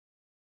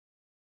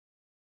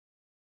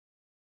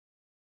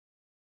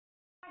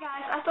Hi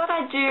guys, I thought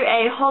I'd do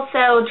a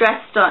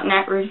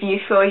wholesaledress.net review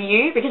for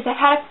you because I've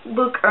had a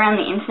look around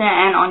the internet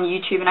and on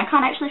YouTube and I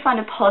can't actually find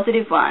a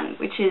positive one,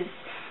 which is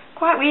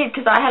quite weird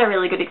because I had a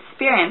really good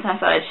experience and I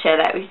thought I'd share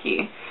that with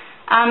you.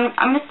 I'm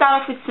going to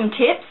start off with some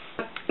tips.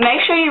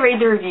 Make sure you read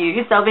the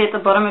reviews, they'll be at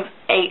the bottom of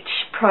each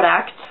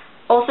product.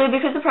 Also,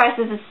 because the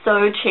prices are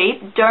so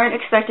cheap, don't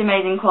expect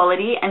amazing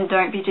quality and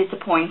don't be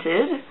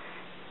disappointed.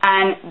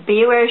 And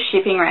be aware of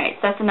shipping rates.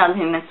 That's another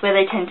thing. That's where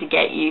they tend to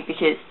get you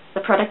because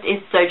the product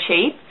is so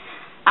cheap.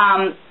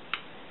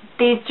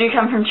 These do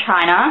come from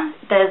China.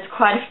 There's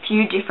quite a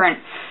few different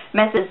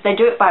methods. They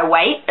do it by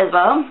weight as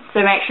well,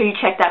 so make sure you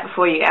check that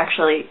before you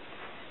actually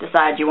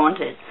decide you want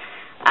it.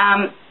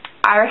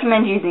 I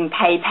recommend using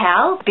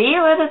PayPal. Be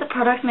aware that the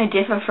product may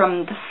differ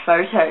from the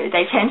photo.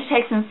 They tend to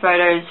take some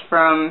photos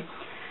from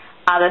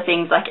other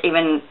things, like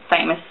even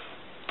famous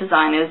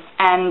designers,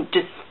 and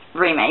just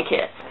remake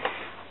it.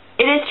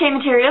 It is cheap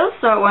materials,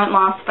 so it won't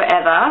last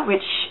forever,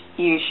 which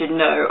you should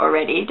know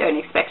already. Don't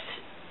expect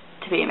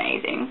to be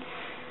amazing.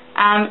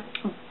 I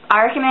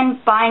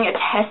recommend buying a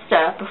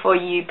tester before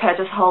you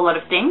purchase a whole lot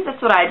of things.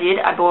 That's what I did.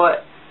 I bought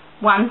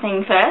one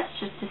thing first,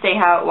 just to see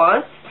how it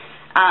was.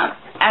 I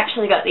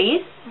actually got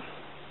these.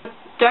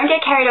 Don't get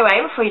carried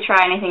away before you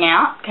try anything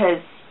out, because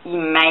you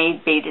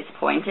may be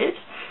disappointed.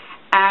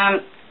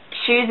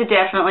 Shoes are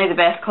definitely the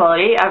best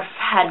quality. I've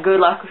had good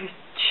luck with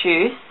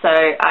shoes, so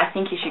I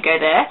think you should go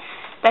there.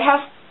 They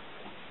have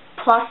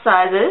plus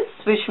sizes,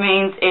 which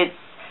means it's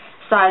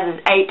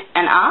sizes 8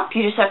 and up.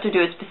 You just have to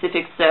do a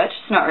specific search.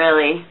 It's not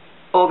really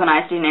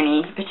organised in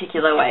any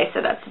particular way,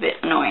 so that's a bit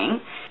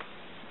annoying.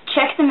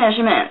 Check the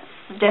measurements.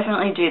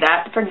 Definitely do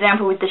that. For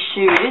example, with the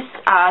shoes,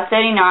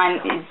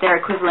 39 is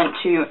their equivalent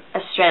to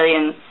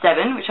Australian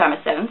 7, which I'm a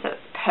 7, so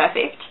it's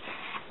perfect.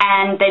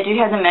 And they do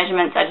have the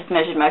measurements. I just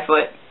measured my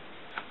foot.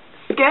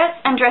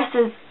 Skirts and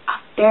dresses are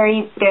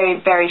very,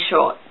 very, very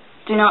short.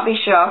 Do not be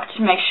shocked.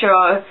 Make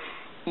sure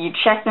you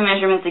check the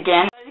measurements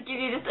again. To give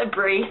you just a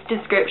brief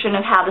description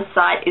of how the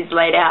site is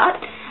laid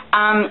out.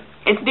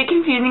 It's a bit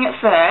confusing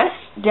at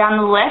first. Down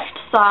the left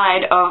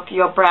side of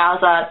your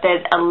browser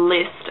there's a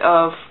list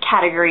of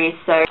categories,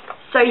 so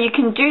you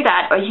can do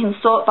that, or you can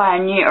sort by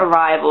new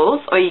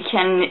arrivals, or you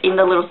can in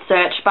the little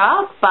search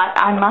bar, but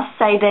I must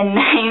say their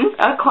names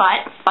are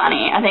quite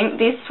funny. I think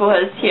this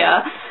was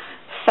here,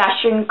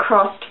 Fashion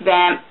Crossed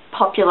Vamp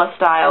Popular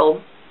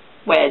Style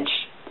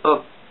Wedge,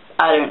 or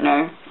I don't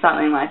know,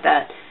 something like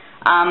that.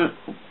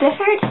 They're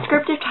very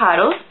descriptive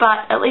titles,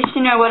 but at least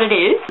you know what it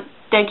is.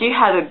 They do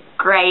have a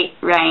great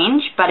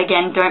range, but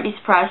again, don't be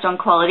surprised on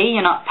quality.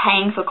 You're not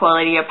paying for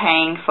quality, you're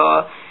paying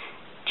for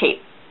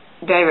cheap.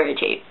 Very, very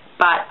cheap.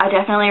 But I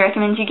definitely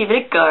recommend you give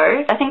it a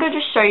go. I think I'll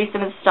just show you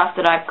some of the stuff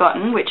that I've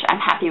gotten, which I'm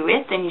happy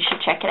with, and you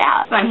should check it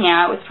out. This one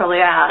here was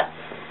probably about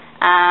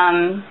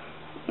 $2?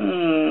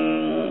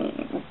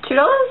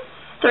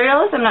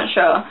 $3? I'm not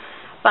sure.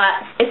 But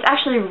it's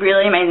actually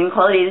really amazing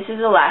quality. This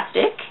is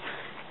elastic.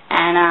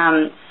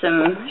 And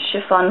some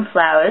chiffon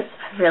flowers.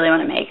 I really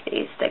want to make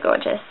these, they're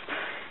gorgeous.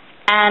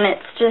 And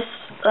it's just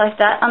like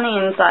that on the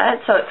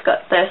inside, so it's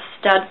got the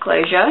stud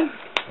closure.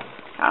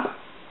 Oh.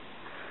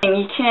 And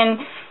you can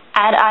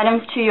add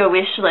items to your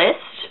wish list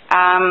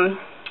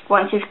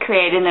once you've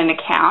created an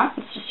account.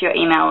 It's just your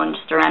email and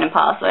just a random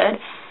password.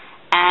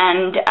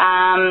 And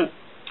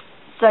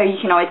so you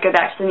can always go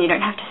back to them, you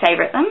don't have to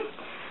favorite them.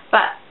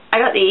 But I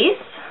got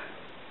these.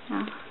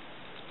 Oh,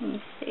 let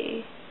me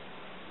see.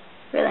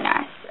 Really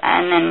nice.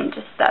 And then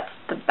just that's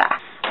the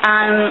back.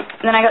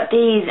 Then I got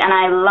these, and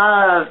I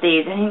love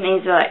these. I think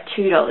these are like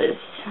 $2.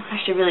 I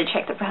should really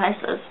check the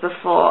prices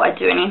before I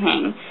do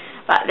anything.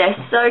 But they're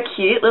so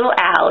cute, little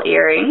owl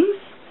earrings.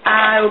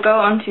 I will go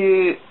on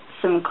to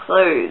some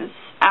clothes.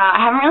 I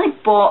haven't really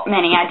bought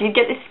many. I did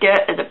get this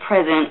skirt as a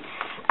present,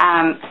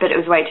 but it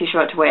was way too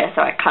short to wear,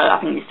 so I cut it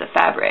up and used the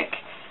fabric.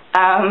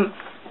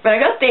 But I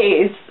got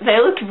these. They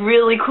looked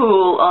really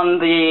cool on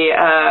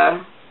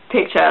the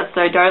picture,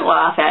 so don't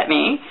laugh at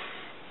me.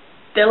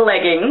 They're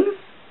leggings.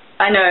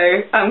 I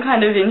know, I'm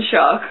kind of in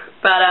shock,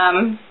 but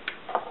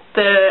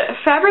the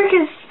fabric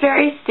is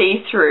very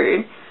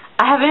see-through.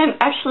 I haven't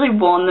actually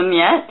worn them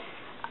yet.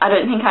 I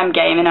don't think I'm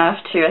game enough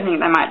to. I think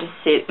they might just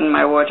sit in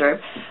my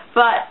wardrobe.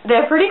 But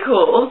they're pretty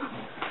cool.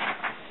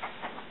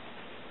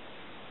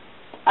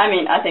 I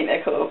mean, I think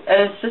they're cool.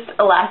 It's just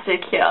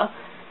elastic here.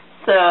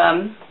 So,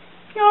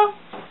 yeah,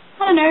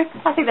 I don't know.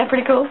 I think they're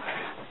pretty cool.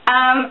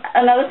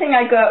 Another thing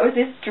I got was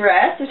this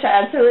dress, which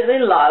I absolutely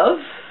love.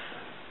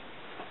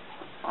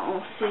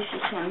 I'll see if you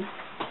can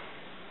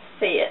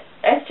see it.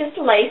 It's just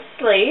lace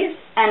sleeves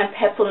and a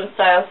peplum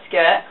style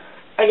skirt.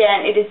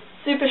 Again, it is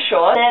super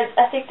short.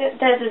 I think that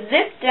there's a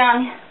zip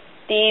down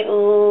the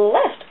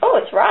left. Oh,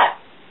 it's right.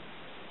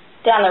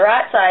 Down the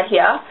right side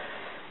here.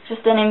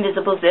 Just an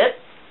invisible zip.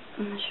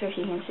 I'm not sure if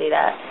you can see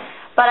that.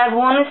 But I've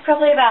worn this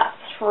probably about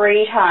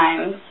 3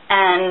 times,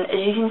 and as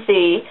you can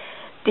see,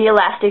 the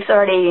elastic's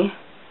already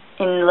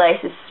in the lace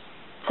is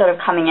sort of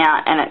coming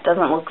out, and it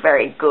doesn't look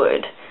very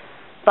good.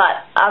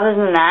 But other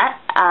than that,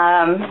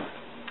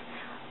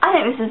 I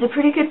think this is a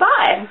pretty good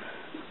buy.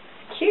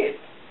 It's cute.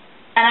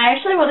 And I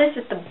actually wore this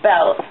with the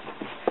belt.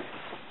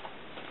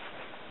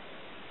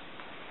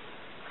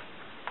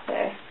 So,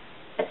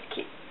 it's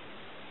cute.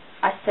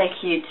 I say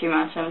cute too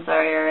much, I'm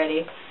sorry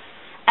already.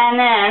 And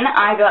then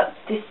I got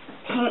this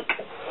pink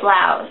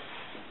blouse.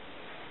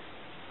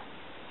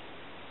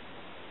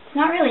 It's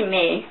not really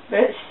me, but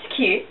it's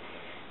cute.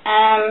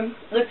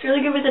 Looks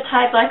really good with a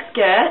tight black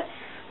skirt,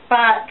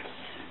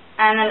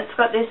 and then it's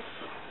got this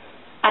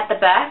at the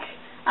back.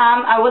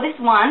 I wore this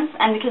once,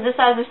 and because the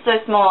size was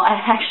so small, I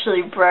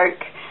actually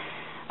broke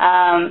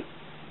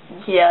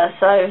here,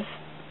 so I've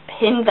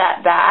pinned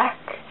that back.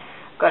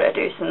 Got to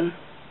do some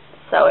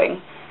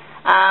sewing.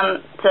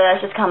 So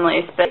that's just come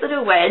loose. But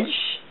little wedge,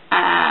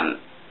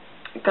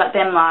 got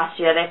them last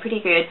year. They're pretty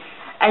good.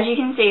 As you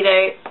can see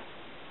though,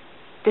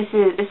 this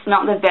is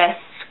not the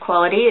best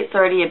quality. It's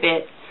already a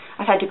bit,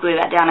 I've had to glue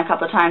that down a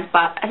couple of times,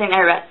 but I think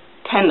they're about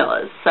 $10,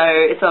 so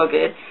it's all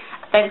good.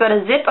 They've got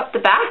a zip up the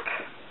back,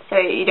 so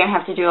you don't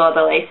have to do all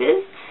the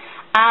laces.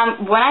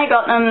 When I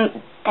got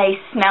them, they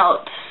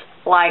smelt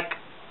like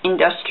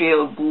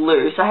industrial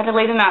glue, so I had to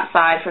leave them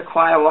outside for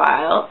quite a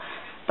while.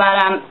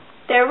 But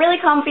they're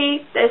really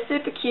comfy, they're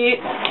super cute,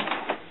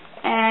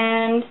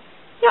 and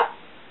yeah,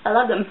 I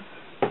love them.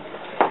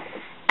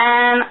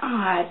 And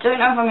I don't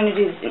know if I'm going to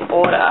do this in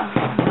order,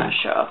 I'm not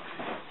sure.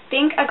 I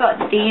think I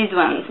got these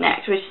ones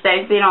next, which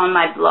they've been on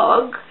my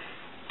blog,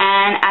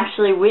 and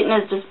actually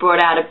Whitney's just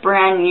brought out a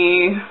brand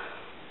new,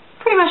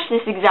 pretty much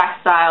this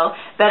exact style,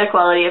 better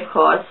quality of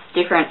course,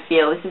 different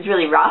feel. This is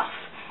really rough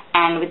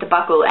and with the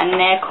buckle, and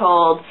they're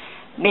called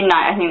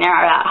Midnight. I think they're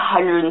about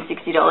 $160.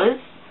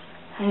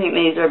 I think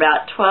these are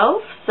about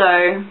 $12,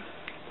 so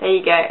there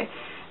you go.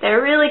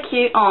 They're really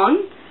cute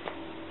on,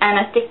 and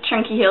a thick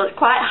chunky heel. It's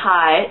quite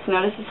high, it's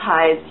not as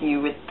high as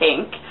you would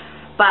think,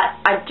 but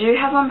I do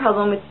have one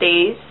problem with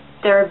these.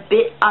 They're a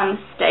bit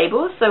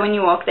unstable, so when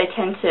you walk they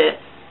tend to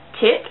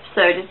tip,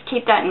 so just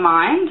keep that in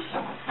mind.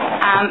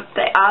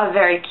 They are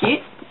very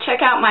cute.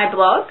 Check out my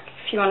blog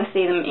if you want to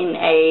see them in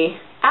a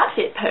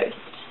outfit post.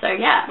 So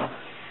yeah.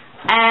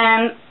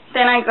 And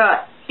then I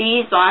got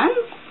these ones.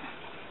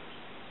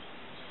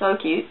 So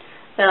cute.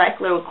 They're like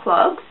little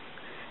clogs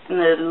and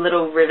the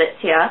little rivets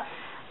here.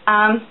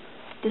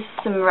 Just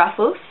some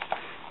ruffles.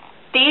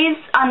 These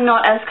are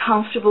not as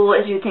comfortable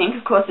as you think.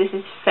 Of course, this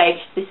is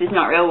fake. This is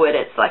not real wood.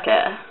 It's like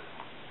a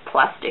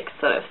plastic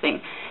sort of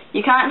thing.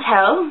 You can't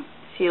tell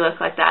if you look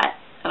like that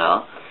at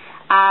all.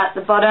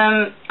 The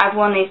bottom, I've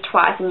worn these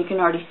twice and you can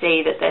already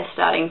see that they're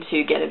starting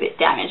to get a bit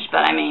damaged,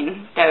 but I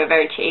mean, they were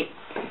very cheap.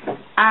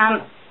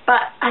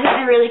 But I think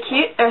they're really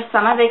cute. They're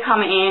summer. They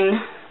come in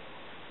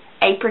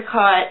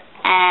apricot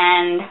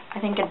and I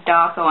think a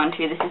darker one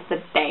too. This is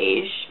the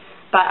beige.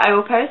 But I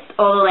will post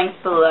all the links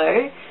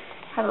below.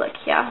 Have a look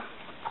here.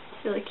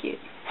 It's really cute.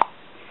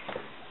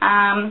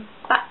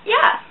 But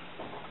yeah.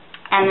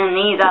 And then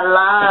these, I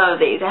love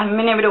these. I haven't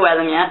been able to wear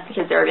them yet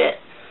because they're a bit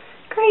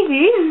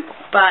crazy,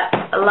 but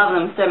I love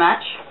them so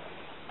much.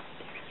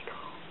 They're really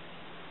cool.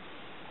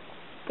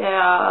 They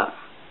are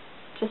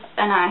just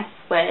a nice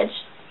wedge.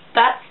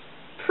 That's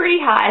pretty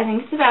high. I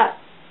think it's about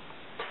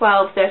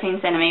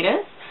 12-13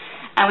 centimeters,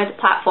 and with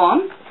a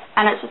platform,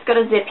 and it's just got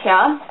a zip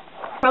here.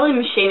 Probably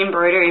machine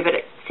embroidery, but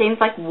it seems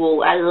like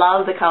wool. I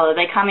love the colour.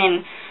 They come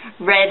in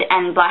red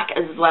and black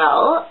as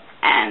well,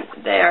 and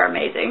they're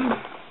amazing.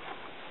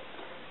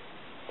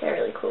 They're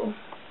really cool.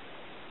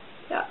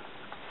 Yeah.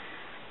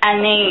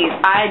 And these,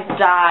 I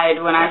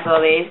died when I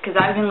saw these, because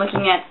I've been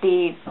looking at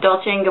the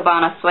Dolce &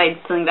 Gabbana suede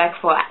sling bag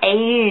for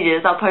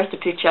ages. I'll post a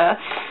picture,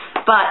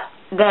 but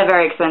they're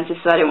very expensive,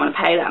 so I didn't want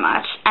to pay that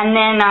much. And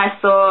then I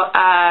saw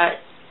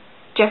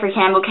Jeffrey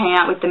Campbell came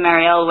out with the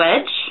Marielle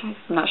wedge.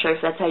 I'm not sure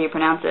if that's how you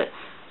pronounce it.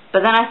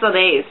 But then I saw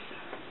these,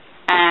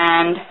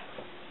 and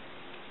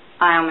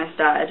I almost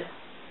died.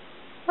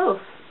 Oh.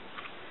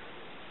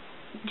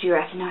 Do you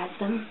recognize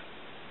them?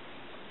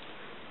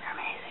 They're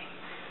amazing.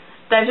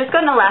 They've just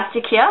got an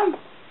elastic here.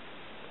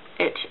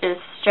 It is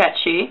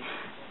stretchy.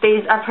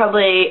 These are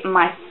probably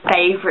my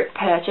favourite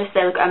purchase.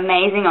 They look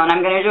amazing on.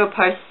 I'm going to do a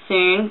post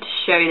soon to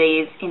show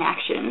these in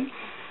action.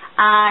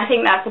 I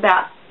think that's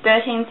about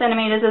 13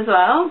 centimeters as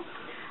well.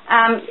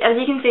 As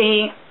you can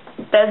see,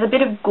 there's a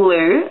bit of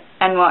glue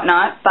and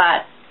whatnot,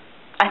 but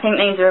I think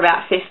these are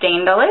about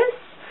 $15.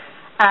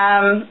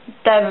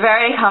 They're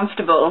very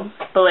comfortable,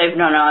 believe it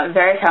or not,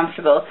 very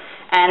comfortable.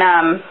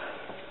 And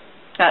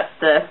that's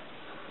the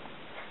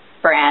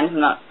brand. I'm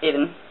not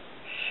even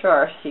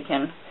sure if you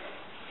can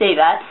see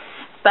that.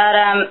 But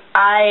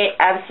I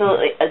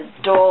absolutely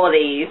adore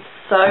these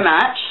so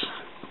much.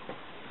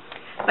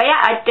 But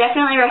yeah, I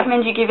definitely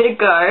recommend you give it a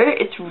go.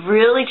 It's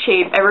really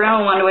cheap. Everyone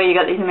will wonder where you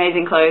got these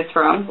amazing clothes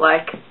from.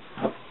 Like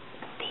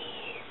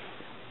these.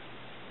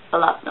 I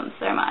love them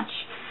so much.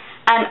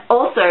 And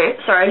also,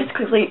 sorry, just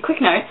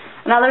quick note,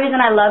 another reason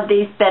I love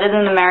these better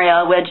than the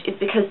Marielle wedge is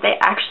because they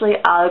actually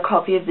are a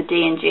copy of the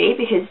D&G,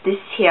 because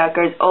this here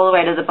goes all the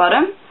way to the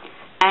bottom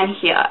and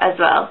here as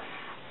well.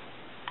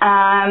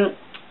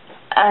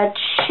 A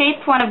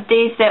cheap one of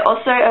these, they're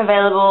also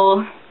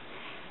available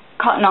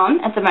cotton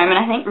on at the moment,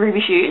 I think, Ruby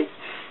shoes.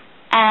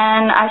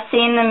 and I've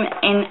seen them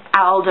in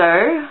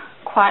Aldo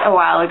quite a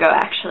while ago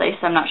actually,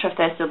 so I'm not sure if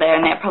they're still there,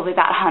 and they're probably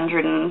about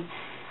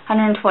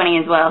 120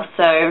 as well,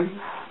 so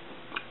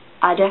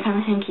I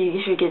definitely think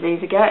you should give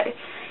these a go.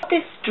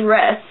 This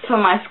dress for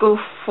my school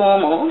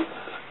formal,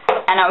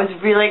 and I was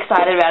really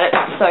excited about it.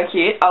 It's so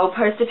cute. I will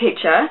post a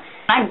picture.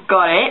 I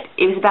got it.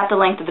 It was about the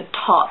length of the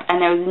top,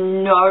 and there was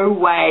no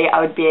way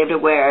I would be able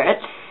to wear it.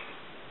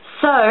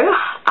 So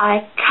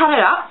I cut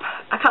it up.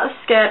 I cut the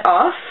skirt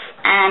off,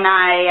 and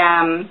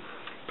I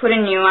put a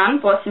new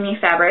one, bought some new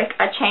fabric.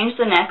 I changed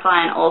the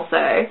neckline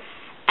also,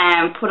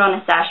 and put on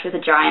a sash with a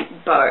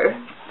giant bow.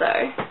 So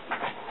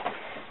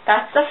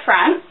that's the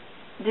front.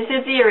 This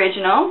is the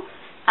original.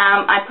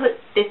 I put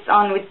this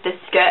on with the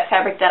skirt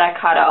fabric that I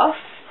cut off,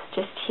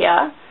 just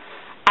here.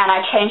 And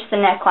I changed the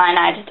neckline.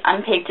 I just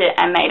unpeaked it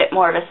and made it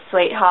more of a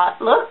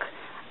sweetheart look.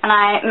 And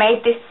I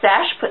made this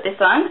sash, put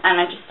this on,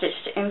 and I just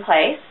stitched it in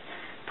place.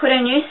 Put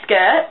a new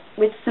skirt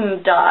with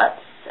some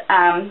darts,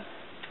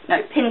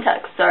 pin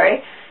tucks,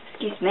 sorry,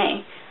 excuse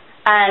me,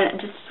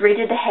 and just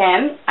redid the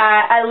hem.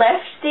 I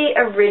left the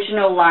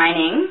original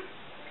lining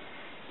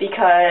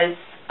because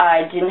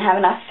I didn't have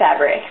enough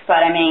fabric,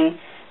 but I mean,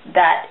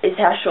 that is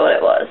how short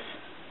it was.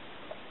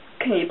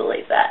 Can you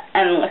believe that?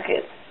 And look,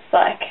 it's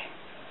like,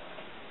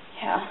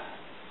 yeah,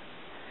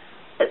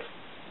 it's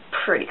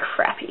pretty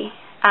crappy.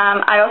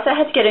 I also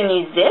had to get a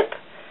new zip,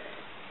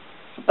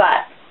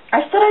 but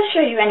I thought I'd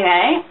show you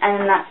anyway,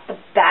 and then that's the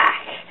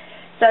back.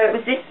 So it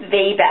was this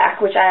V back,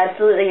 which I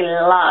absolutely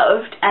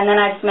loved, and then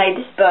I just made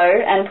this bow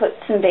and put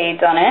some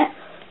beads on it.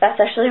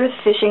 That's actually with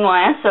fishing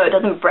wire, so it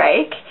doesn't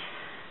break.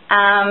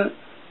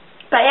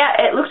 But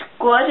yeah, it looked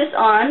gorgeous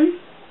on,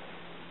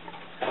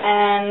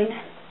 and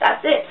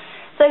that's it.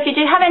 So if you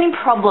do have any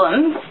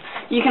problems,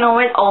 you can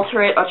always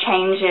alter it or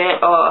change it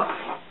or,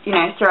 you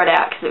know, throw it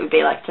out, because it would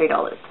be like $3.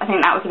 I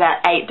think that was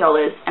about $8,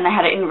 and they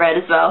had it in red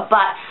as well.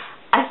 But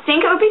I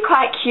think it would be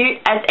quite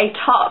cute as a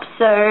top,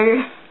 so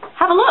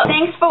have a look.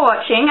 Thanks for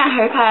watching. I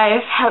hope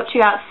I've helped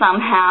you out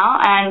somehow,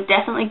 and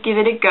definitely give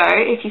it a go.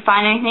 If you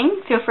find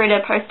anything, feel free to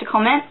post a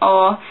comment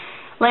or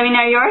let me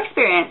know your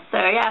experience. So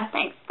yeah,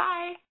 thanks.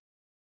 Bye.